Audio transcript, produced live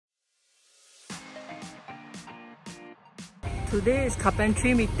Today is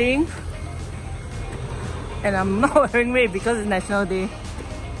carpentry meeting and I'm not wearing red because it's National Day.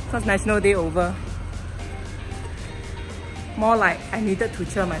 Because National Day over. More like I needed to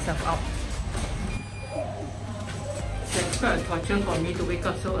cheer myself up. It's quite a torture for me to wake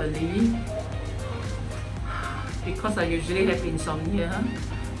up so early because I usually have insomnia.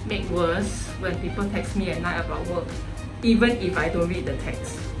 Make worse when people text me at night about work, even if I don't read the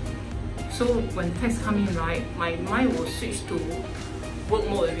text. So when text come in, right, my mind will switch to work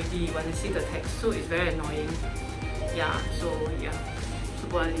mode already when I see the text. So it's very annoying. Yeah, so yeah,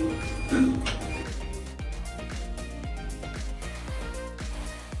 super early.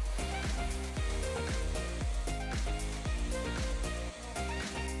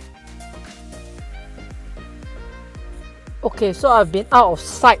 Okay, so I've been out of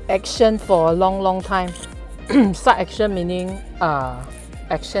site action for a long time. Site action meaning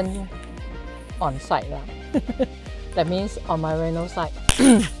action on site. That means on my Reno site.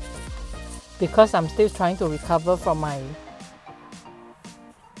 Because I'm still trying to recover from my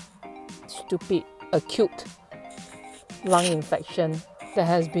stupid acute lung infection that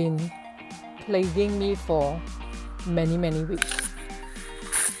has been plaguing me for many weeks.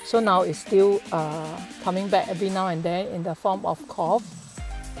 So now it's still coming back every now and then in the form of cough,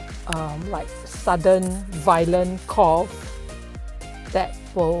 like sudden violent cough that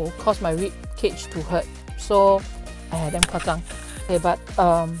will cause my rib cage to hurt. So damn kacang. Okay, but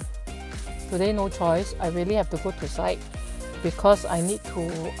today no choice. I really have to go to site because I need to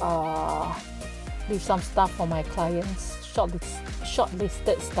leave some stuff for my clients,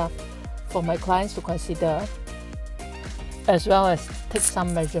 shortlisted stuff for my clients to consider, as well as take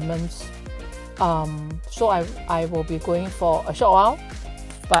some measurements. So I will be going for a short while,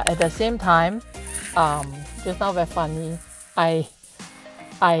 but at the same time, just now very funny, I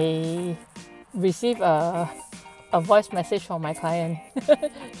received a voice message from my client.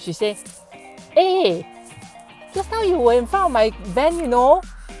 She said, "Hey, just now you were in front of my van, you know,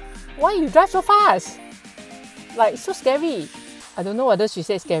 why you drive so fast? Like so scary." I don't know whether she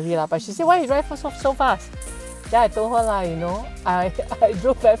said scary lah, but she said, "Why you drive so fast?" Then I told her lah, you know, I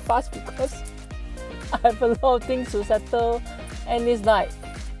drove very fast because I have a lot of things to settle, and it's like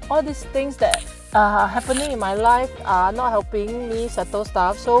all these things that are happening in my life are not helping me settle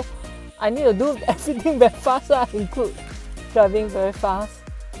stuff, so I need to do everything very fast, include driving very fast.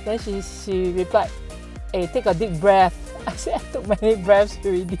 Then she replied, "Hey, take a deep breath." I said I took many breaths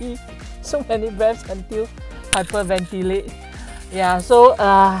already, so many breaths until hyperventilate. Yeah, so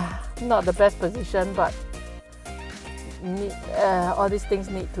not the best position, but all these things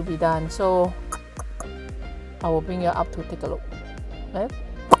need to be done, so I will bring you up to take a look.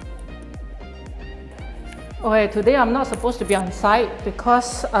 Okay, today I'm not supposed to be on site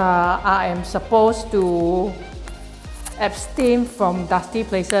because I am supposed to abstain from dusty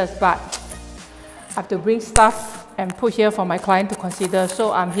places, but I have to bring stuff and put here for my client to consider. So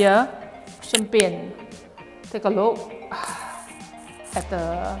I'm here, 顺便 take a look at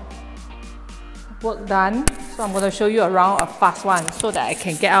the work done. So I'm going to show you around a fast one so that I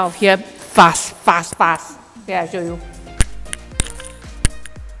can get out of here fast. Okay, I'll show you.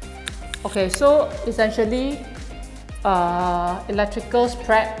 Okay, so essentially electricals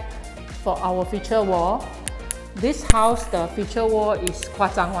prep for our feature wall. This house, the feature wall is 夸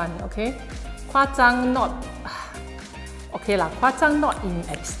张 one, okay? 夸张 not okay lah, 夸张 not in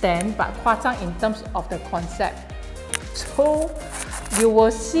extent, but 夸张 in terms of the concept. So you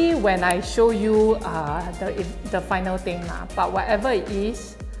will see when I show you the final thing lah. But whatever it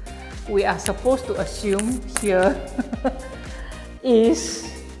is, we are supposed to assume here is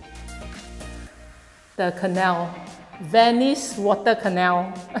the canal, Venice water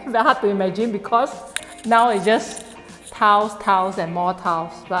canal. Very hard to imagine because now it's just tiles and more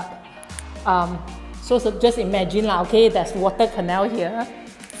tiles. But so just imagine lah, okay, there's water canal here.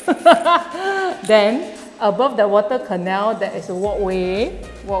 Then above the water canal there is a walkway,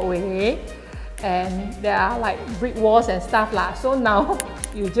 and there are like brick walls and stuff lah. So now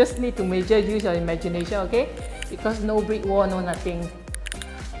you just need to use your imagination, okay? Because no brick wall, no nothing.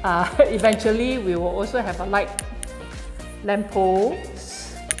 Eventually we will also have a light lamp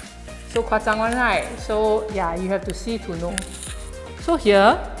post. So 夸张 one, right? So yeah, you have to see to know. So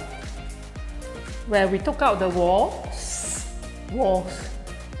here, where we took out the walls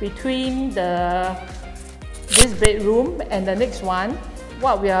between this bedroom and the next one,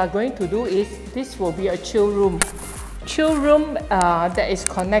 what we are going to do is this will be a chill room. Chill room that is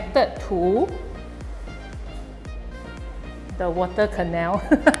connected to the water canal.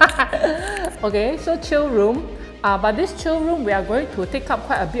 Okay, so chill room. But this chill room, we are going to take up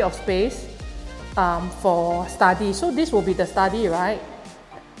quite a bit of space. for study. So this will be the study, right?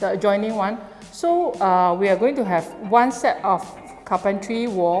 The adjoining one. So we are going to have one set of carpentry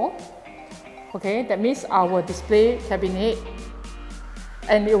wall. Okay, that means our display cabinet,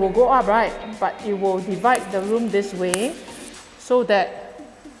 and it will go up, right? But it will divide the room this way so that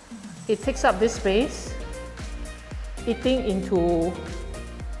it takes up this space, eating into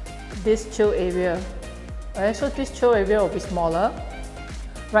this chill area. Okay, so this chill area will be smaller,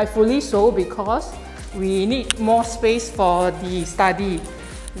 rightfully so, because we need more space for the study,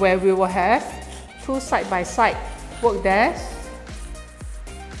 where we will have two side-by-side work desks.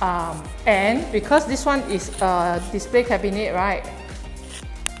 And because this one is a display cabinet, right?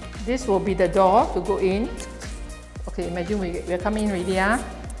 This will be the door to go in. Okay, imagine we're coming in already.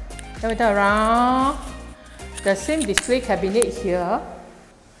 Then we turn around. The same display cabinet here.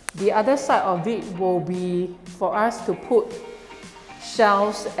 The other side of it will be for us to put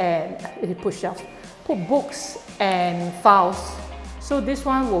shelves and put books and files. So this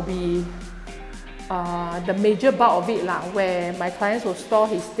one will be the major bulk of it lah, where my clients will store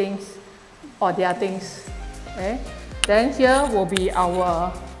his things or their things. Okay? Then here will be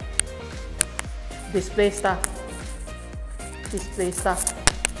our display stuff.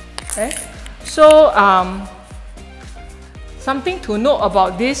 Okay? So something to note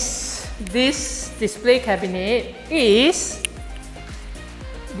about this display cabinet is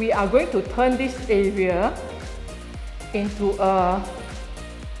we are going to turn this area into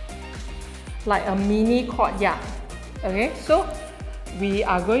like a mini courtyard. Okay, so we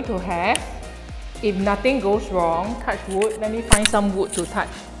are going to have, if nothing goes wrong, touch wood. Let me find some wood to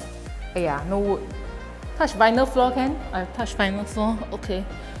touch. Yeah, no wood. Touch vinyl floor, can? I touch vinyl floor. Okay.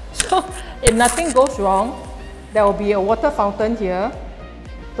 So if nothing goes wrong, there will be a water fountain here.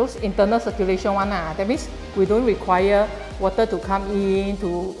 Those internal circulation one. That means we don't require water to come in,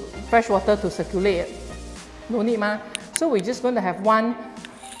 to fresh water to circulate. No need, ma. So we're just going to have one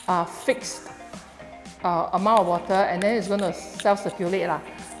fixed amount of water, and then it's going to self-circulate lah.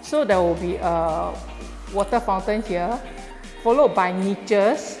 So there will be a water fountain here, followed by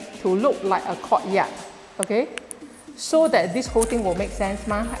niches to look like a courtyard. Okay, so that this whole thing will make sense,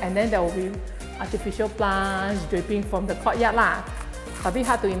 ma. And then there will be artificial plants draping from the courtyard lah. A bit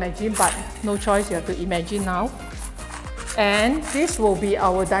hard to imagine, but no choice, you have to imagine now. And this will be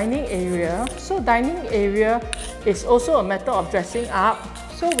our dining area. So dining area is also a matter of dressing up.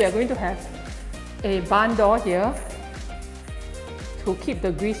 So we are going to have a barn door here to keep the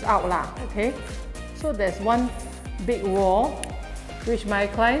grease out lah. Okay, so there's one big wall which my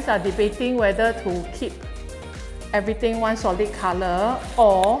clients are debating whether to keep everything one solid color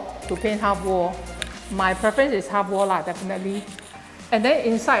or to paint half wall. My preference is half wall lah, definitely. And then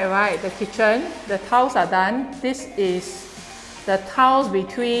inside, right, the kitchen, the tiles are done. This is the tiles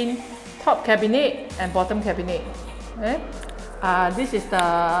between top cabinet and bottom cabinet. Okay? This is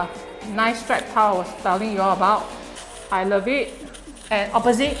the nice striped tile I was telling you all about. I love it. And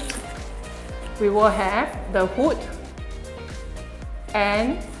opposite, we will have the hood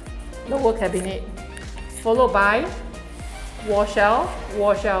and the wall cabinet, followed by wall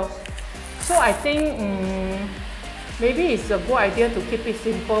shelves. So I think maybe it's a good idea to keep it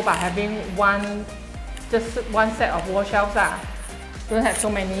simple by having just one set of wall shelves lah. Don't have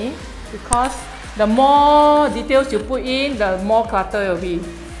so many, because the more details you put in, the more clutter it will be.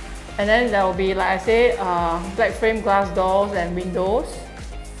 And then there will be, like I said, black frame glass doors and windows.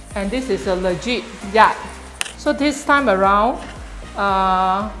 And this is a legit yard. So this time around,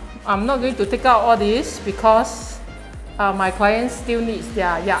 I'm not going to take out all this because my client still needs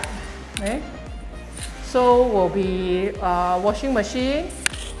their yard. Okay? So will be washing machine,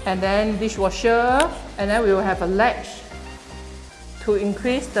 and then dishwasher, and then we will have a ledge to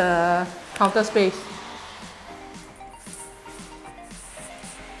increase the counter space.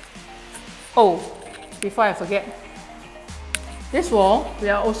 Oh, before I forget, this wall we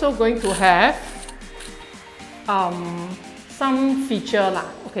are also going to have some feature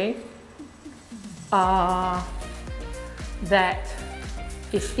lah, okay, that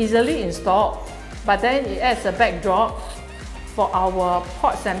is easily installed, but then it adds a backdrop for our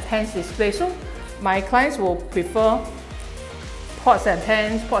pots and pans display. So my clients will prefer pots and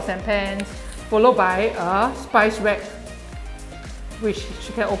pans, followed by a spice rack, which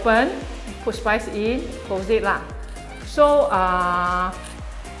she can open, put spice in, close it lah. So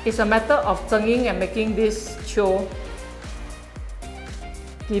it's a matter of zhenging and making this chill.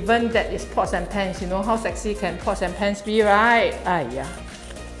 Given that it's pots and pans, you know how sexy can pots and pans be, right? Yeah,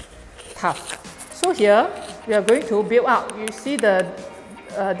 tough. So here we are going to build up. You see the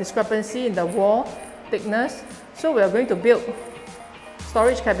discrepancy in the wall thickness. So we are going to build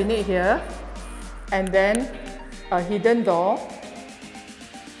storage cabinet here, and then a hidden door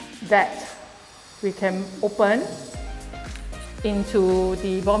that we can open into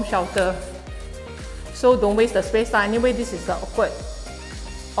the bomb shelter. So don't waste the space. Anyway, this is an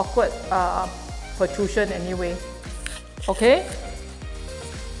awkward protrusion anyway. Okay?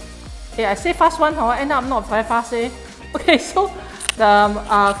 Yeah, I say fast one, end up not very fast. Okay, so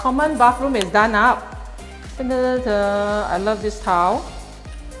the common bathroom is done up. I love this tile,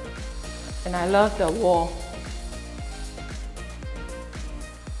 and I love the wall.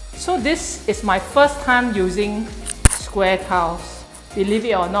 So this is my first time using square tiles, believe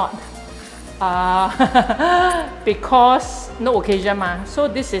it or not. Because no occasion ma. So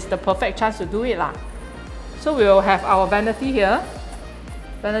this is the perfect chance to do it lah. So we will have our vanity here,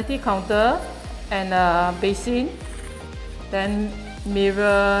 vanity counter, and a basin, then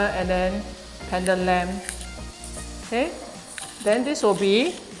mirror, and then pendant lamp. Okay, then this will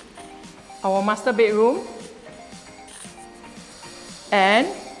be our master bedroom, and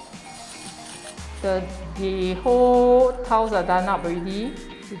the whole tiles are done up already.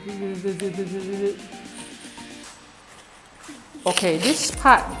 Okay, this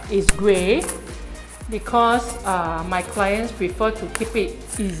part is grey because my clients prefer to keep it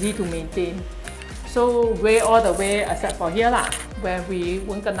easy to maintain. So grey all the way except for here lah, where we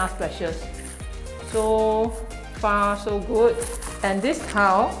won't kena splashes. So far so good. And this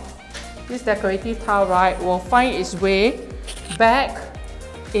tile, this decorative tile, right, will find its way back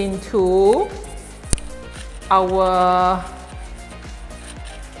into our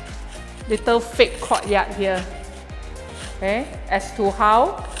little fake courtyard here. Okay, as to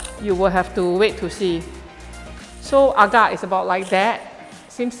how, you will have to wait to see. So agak is about like that.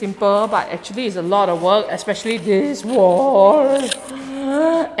 Seems simple, but actually it's a lot of work, especially this wall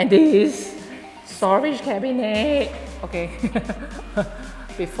and this storage cabinet. Okay,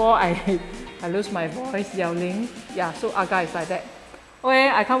 before I lose my voice yelling. Yeah, so agak is like that. Okay,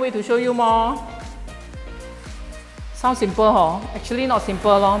 I can't wait to show you more. Sounds simple, huh? Actually not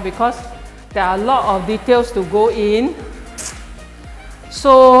simple long, because there are a lot of details to go in.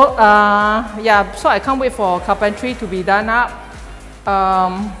 So yeah, so I can't wait for carpentry to be done up.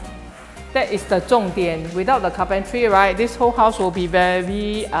 That is the 重点. Without the carpentry, right, this whole house will be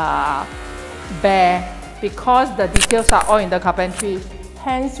very bare, because the details are all in the carpentry.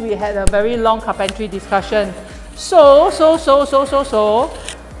 Hence, we had a very long carpentry discussion. So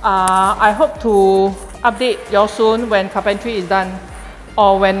I hope to update y'all soon when carpentry is done,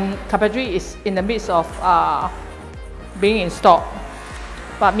 or when carpentry is in the midst of being installed.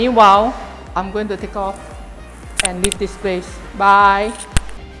 But meanwhile, I'm going to take off and leave this place. Bye.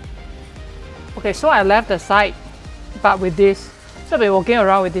 Okay, so I left the site, but with this. So I've been walking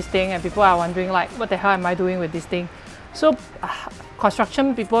around with this thing, and people are wondering like, what the hell am I doing with this thing? So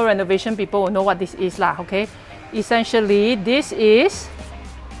construction people, renovation people will know what this is lah, okay? Essentially, this is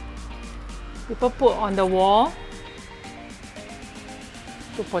people put on the wall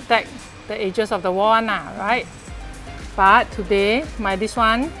to protect the edges of the wall, right? But today, this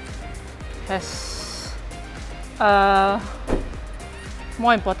one has a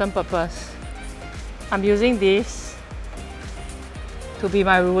more important purpose. I'm using this to be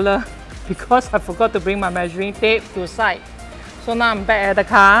my ruler because I forgot to bring my measuring tape to site. So now I'm back at the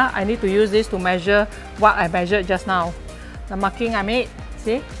car. I need to use this to measure what I measured just now. The marking I made,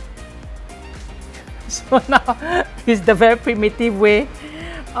 see? So now is the very primitive way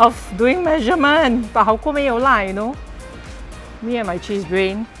of doing measurement. But 好过没有啦, you know? Me and my cheese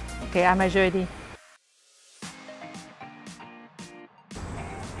brain. Okay, I measure already.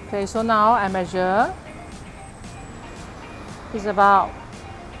 Okay, so now I measure. It's about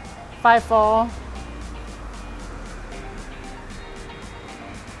 540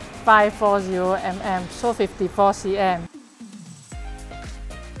 mm, so 54 cm.